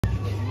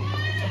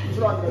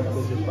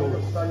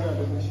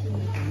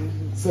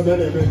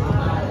Sebeneme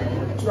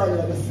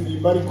turangira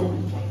gasirimba ariko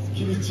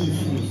kibi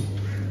cyifuzo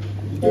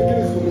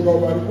itekereza umugabo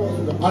bari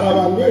kuvuga ari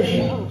abantu benshi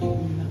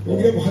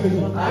ngire ngo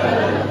haleluya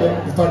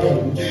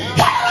tutagana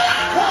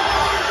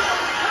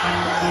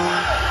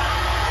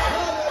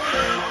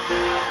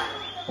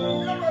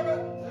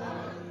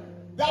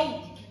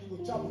Dawudi kiringo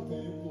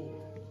cyamuteye ubwoba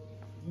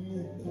ni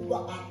kuba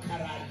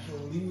akarajo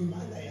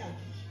n'Imana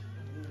yake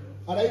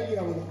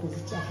arayibwira ngo nakoze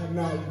icyaha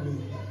nabi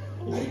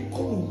ariko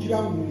mugira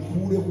ngo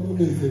nkure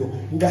umunezero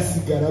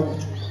ngasigara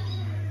gutyo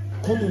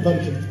ko numva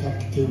nicyo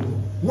kitakitego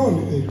none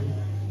rero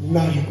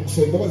naje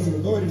gusaba imbabazi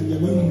ngo bari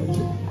inyama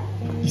y'umuntu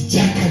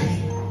icyakane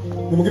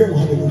nimugire ngo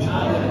haleluya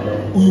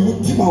uyu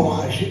mutima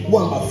waje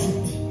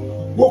w'amafuti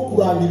wo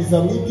kurangiriza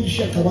mu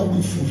idirisha akaba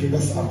ndifuje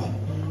gasaba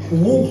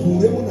ubu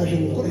nkuremo naje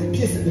gukora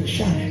pièce de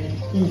change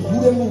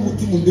nkuremo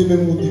umutima ndeme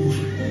mu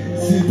dirisha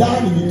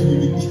sidani bintu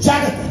bibiri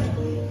icyagatatu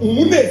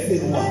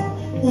umunezero wawe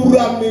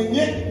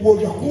uramenye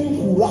woja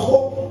kunkuraho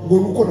ngo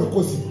nuko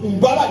nakoze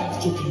imbaraga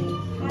icyo kintu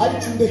ari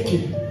kindeke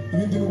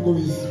ibindi nubwo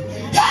bizi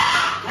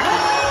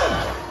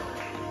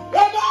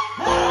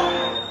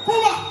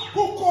kuba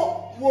kuko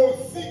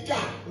wosiga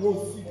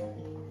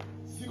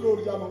silo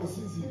ryama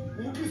gusinzi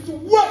umukristo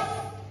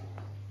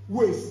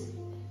wese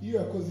iyo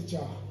yakoze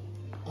icyaha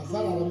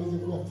azara arameze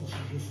ko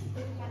yapfushije ifu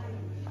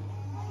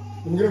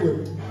umugire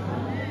wewe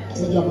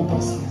azajyama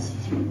pasinzi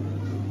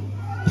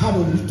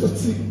ntabona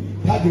ibitotsi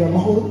ntagira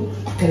amahoro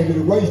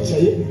akaremererwa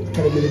yicaye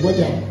akaremererwa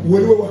ajyamo uwo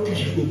ni we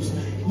wakashijwe gusa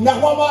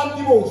naho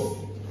abandi bose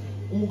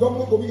umugabo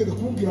ngo bigeze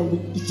kumubwira ngo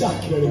icyaha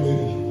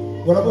kiraremereye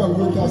baravuga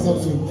ngo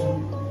utazabyumva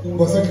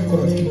ngo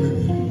azagikora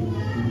kiremereye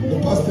ngo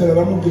pasiteri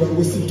aramubwira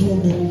ngo si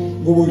tumbi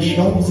ngo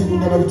boyishiraho umuzigo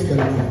ungana gutya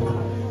ikaremererwa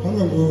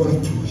hano ngo we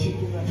waratuye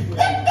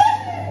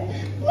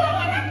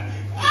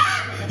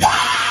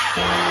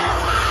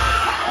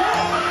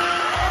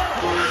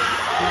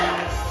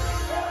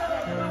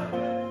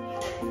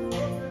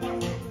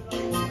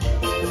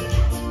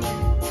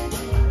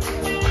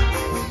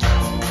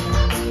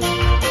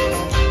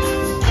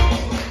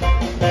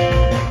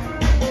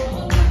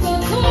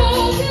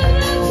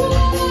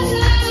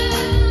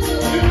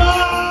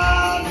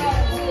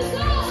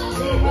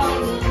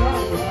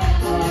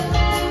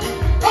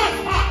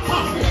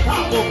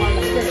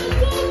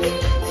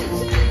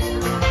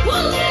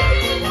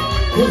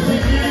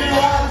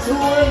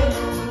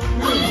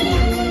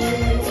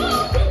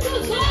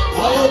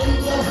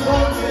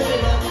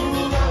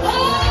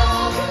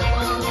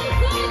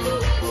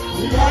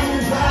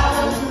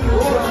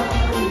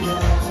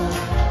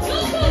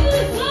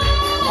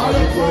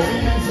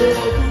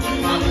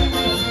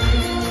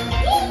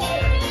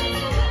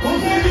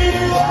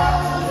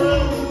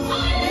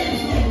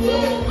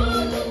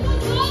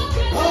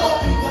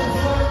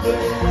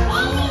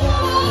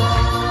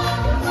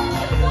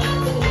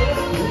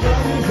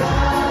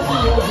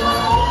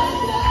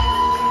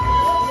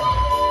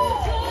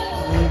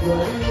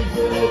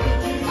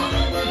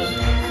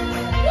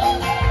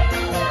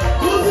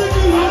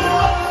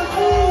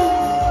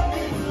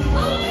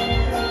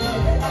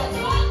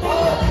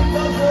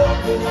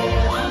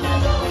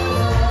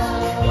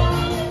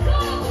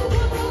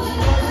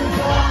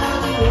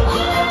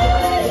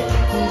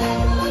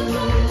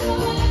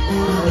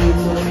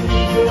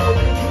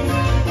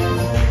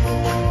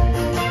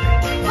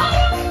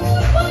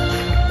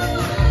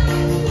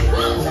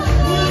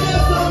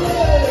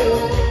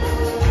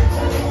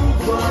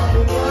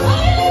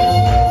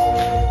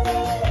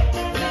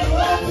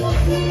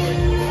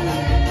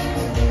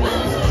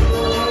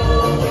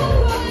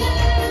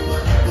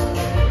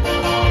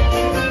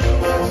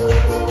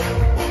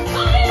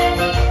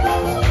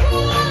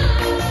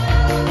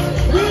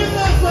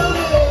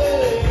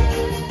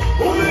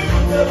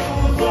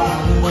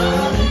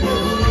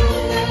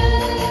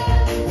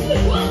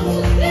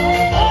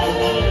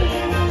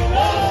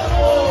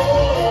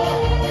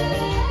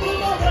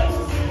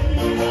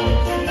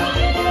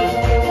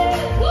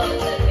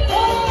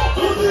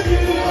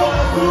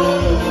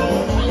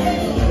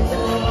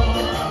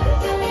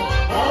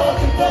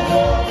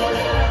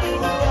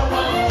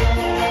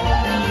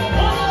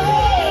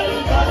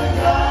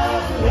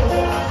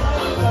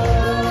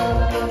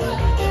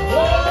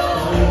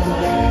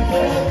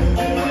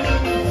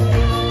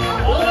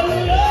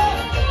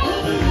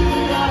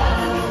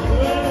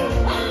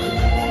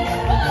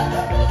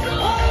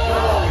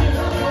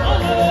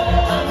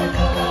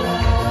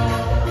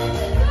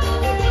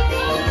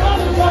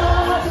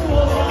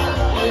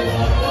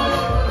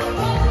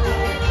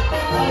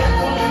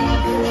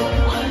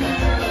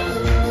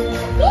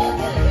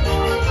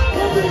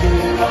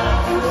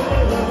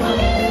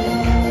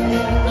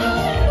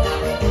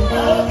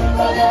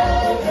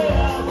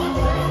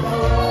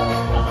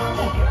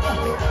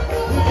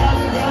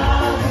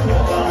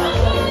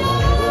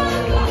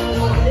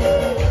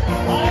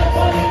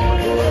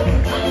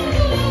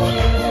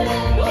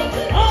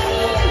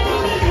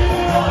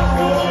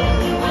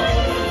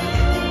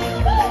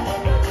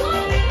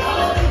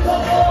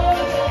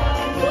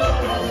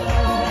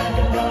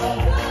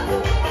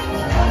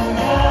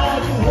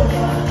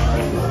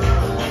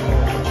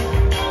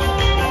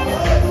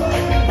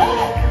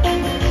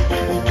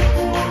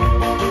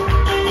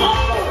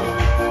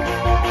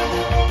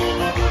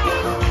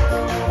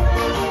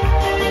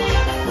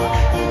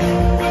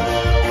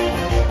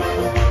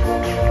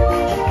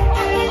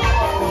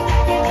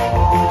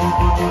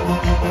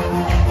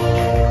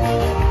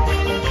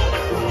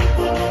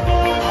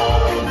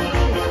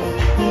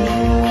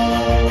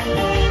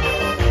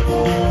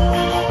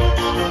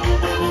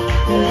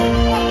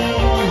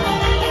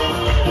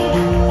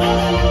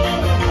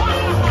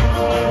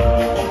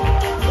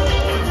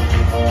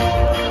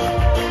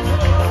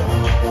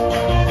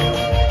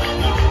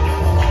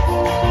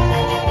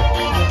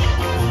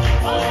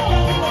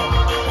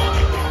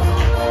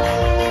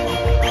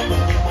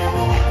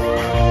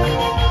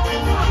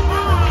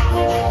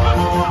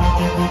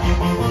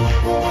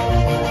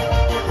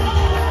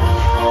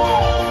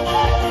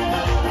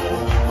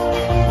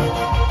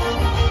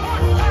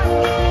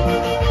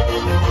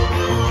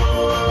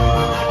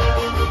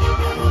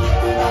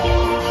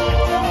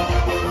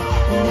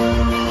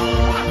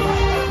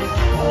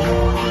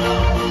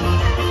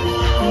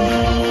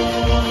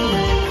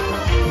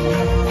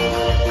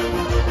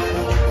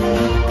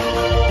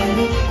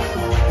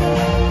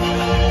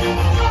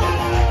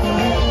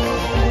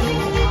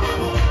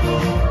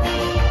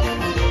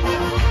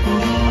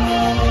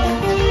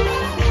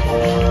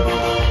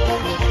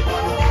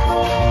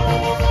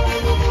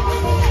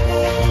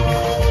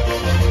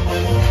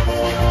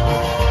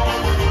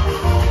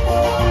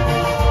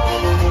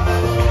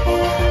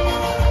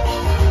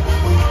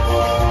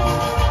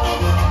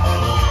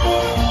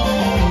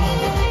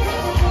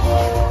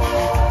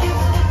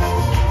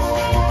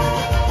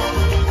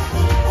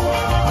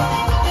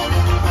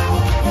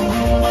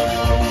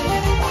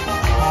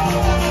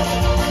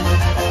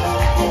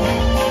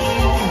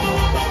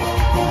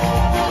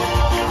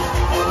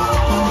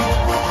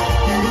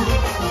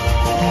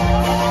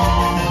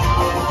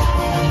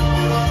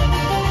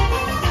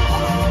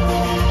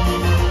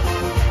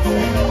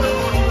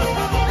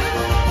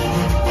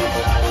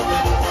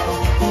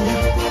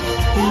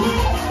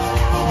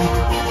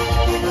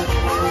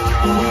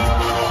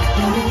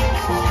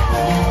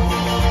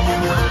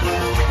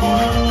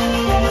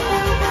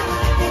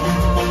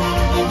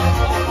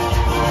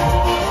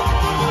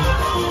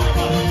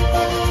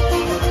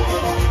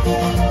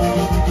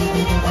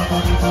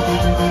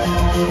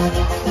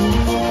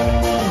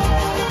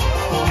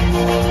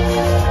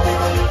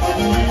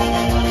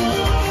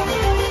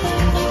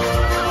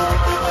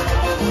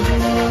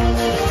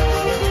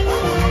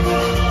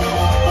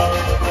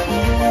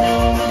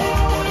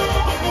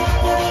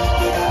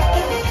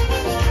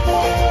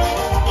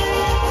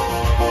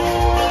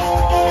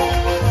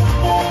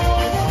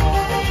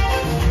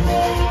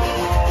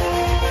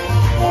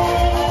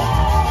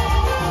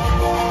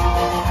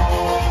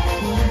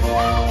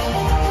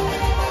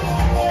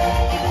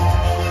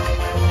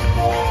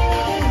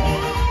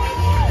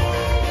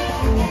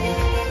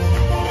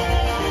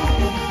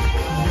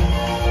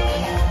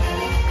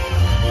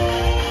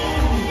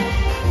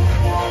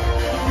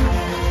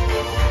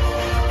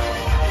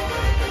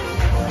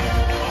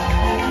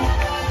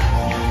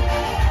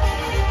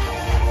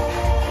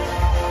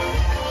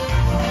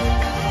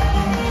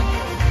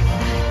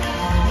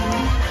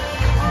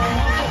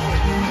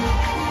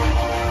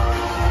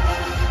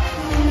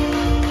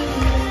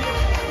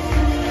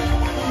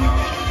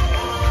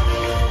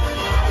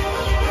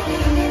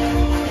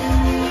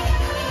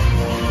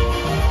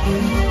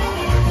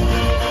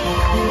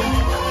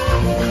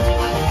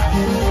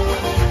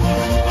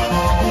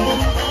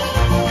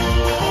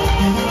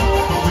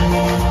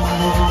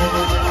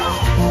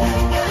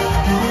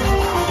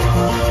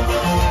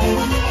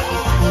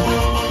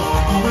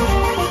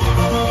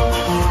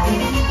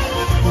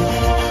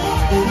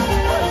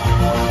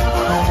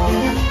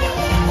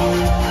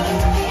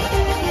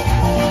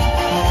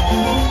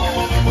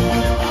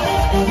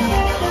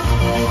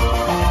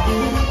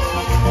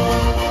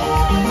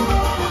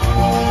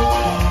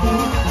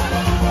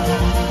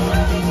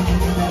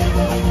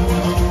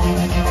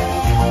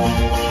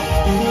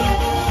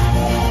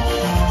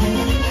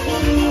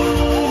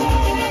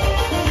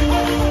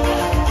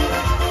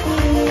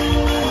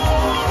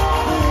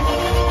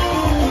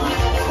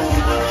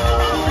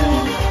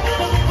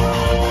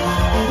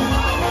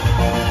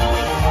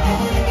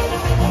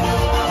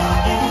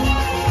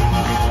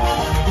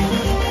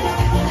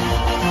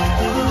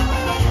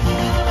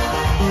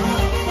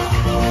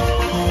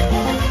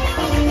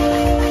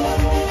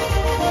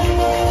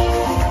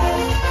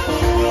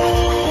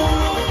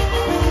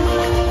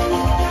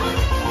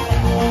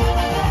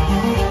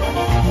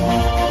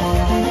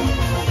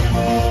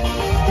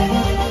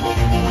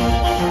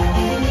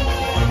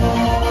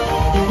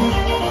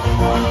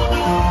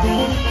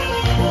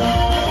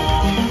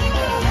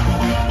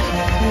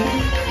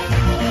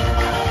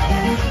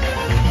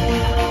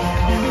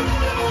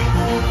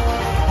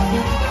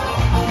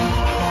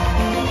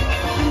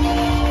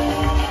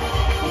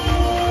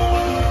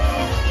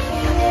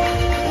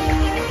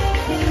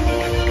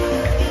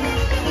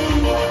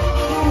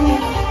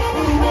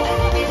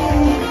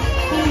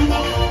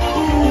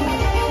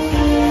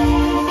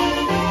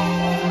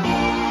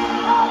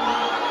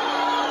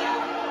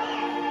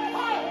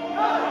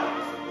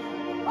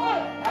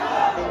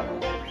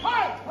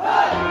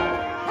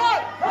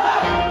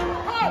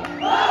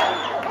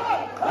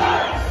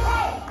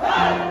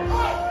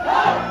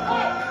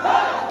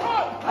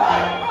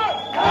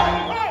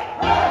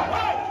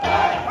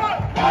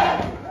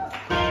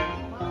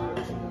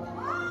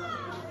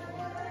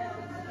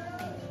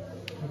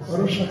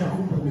barashaka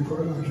kumva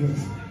mikoro na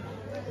byose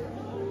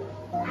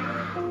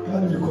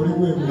kandi mikoro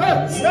iwe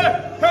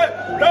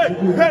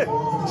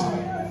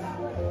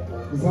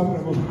uzamura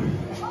amaboko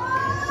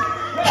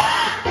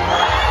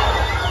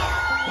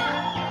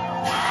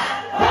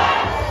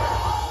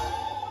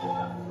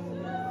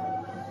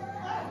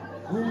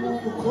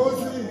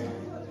umukozi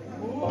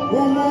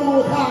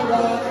umuhanga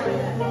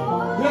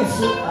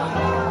Yesu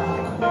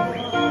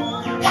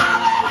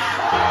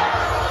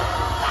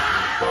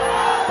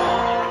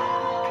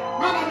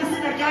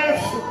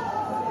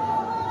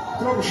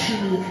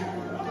turagushimiye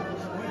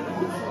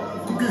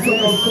kubwiza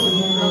amaboko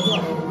y'umugaza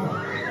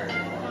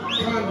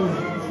kandi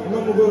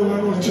n'umugoroba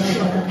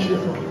n'ushaka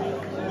kiriho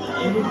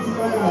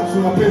imitima yacu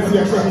mapenzi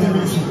ya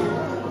kwatimizi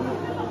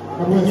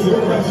mapenzi ya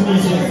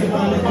kwatimizi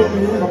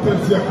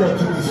mapenzi ya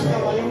kwatimizi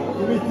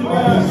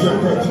mapenzi ya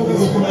kwatimizi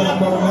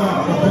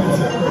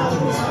mapenzi ya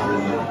kwatimizi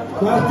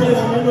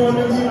twateranye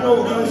none ngino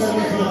ukaza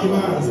n'iki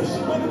kibanza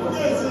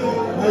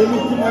ayo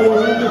mitima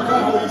yohinde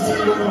kandi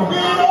isingo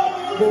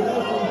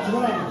ngoga ku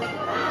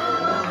kibanza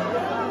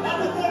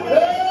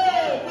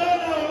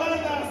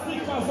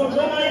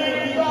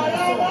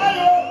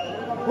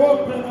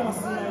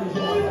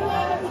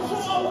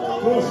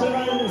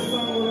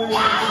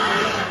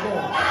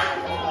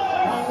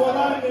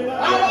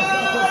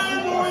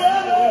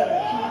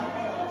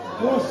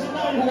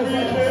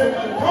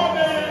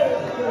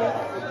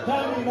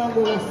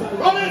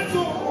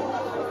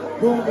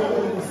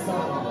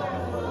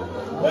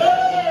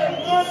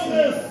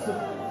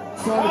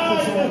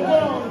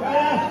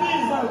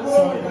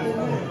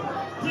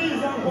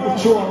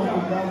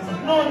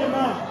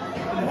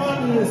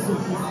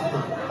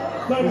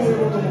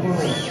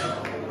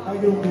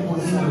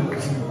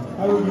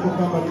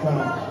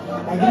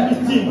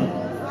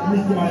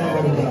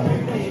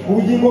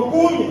ubugingo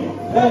bw'umwe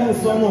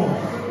bw'umusono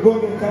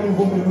bwonge kandi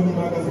mvumure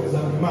n'imbaraga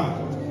z'ubuzima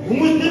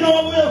umutima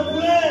wavuye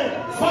kure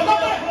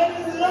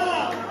fagabakira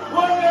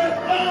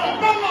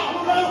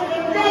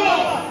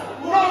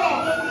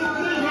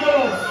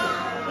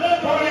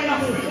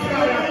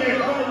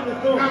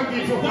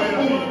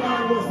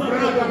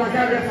Brada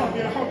magari ya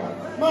familia hapa.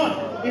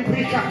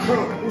 Implika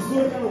kro.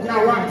 Na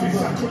watu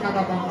sakuna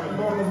baba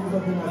mwana.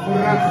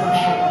 Brada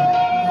shaba.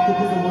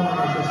 Tukuze mwana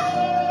wa Yesu.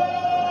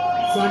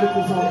 Sali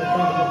kuzao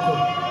kwa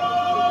kwa.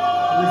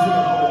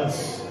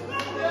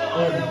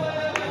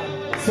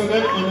 So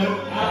then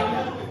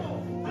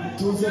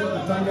tuze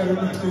gutanga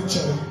rero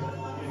twicara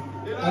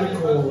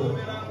ariko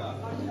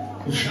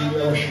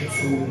ishimira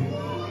abashitsi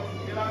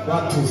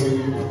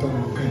batuzanye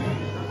gutandukanye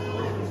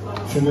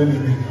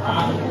semeneme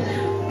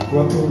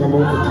batunga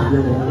amaboko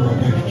tugiye mu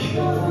bagariki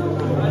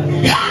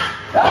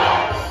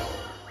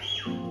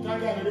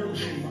tanga rero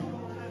gushima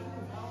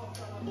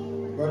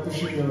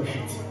badushimira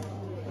abashitsi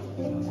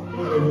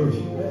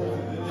haleluya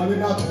habe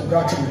natwe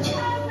ubwacu muke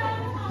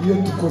iyo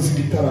dukoze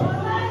igitaramo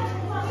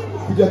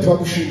kujya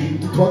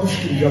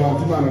twadushikirije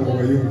abantu Imana ngo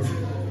bayumve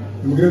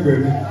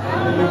mugregwene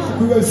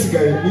kuba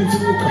bisigaye n'inzu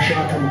y'uko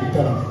ashaka mu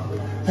gitaramo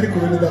ariko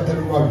bene data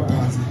ni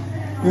wabipanze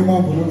niyo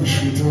mpamvu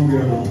n'ubishitse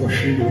mubwira ngo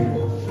tubashimire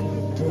ngo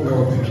tunga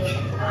bagariki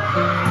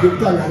tujye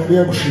gutanga rero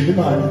yo gushima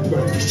Imana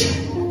tubatwice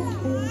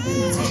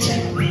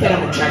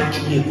Igitaramo cyari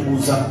kigiye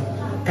kuza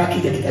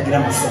kakijya kitagira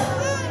amasaha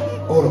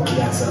oro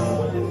kiraza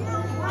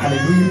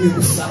haleluya ni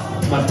gusa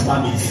tumara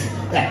twamize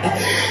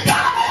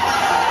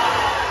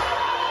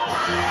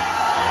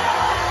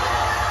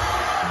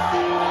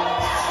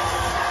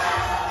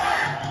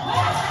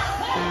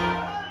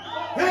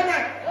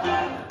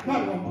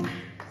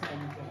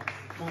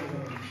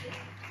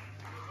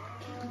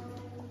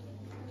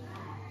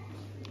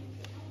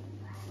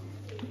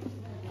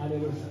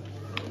Hallelujah.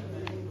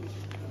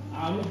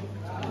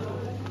 Amen.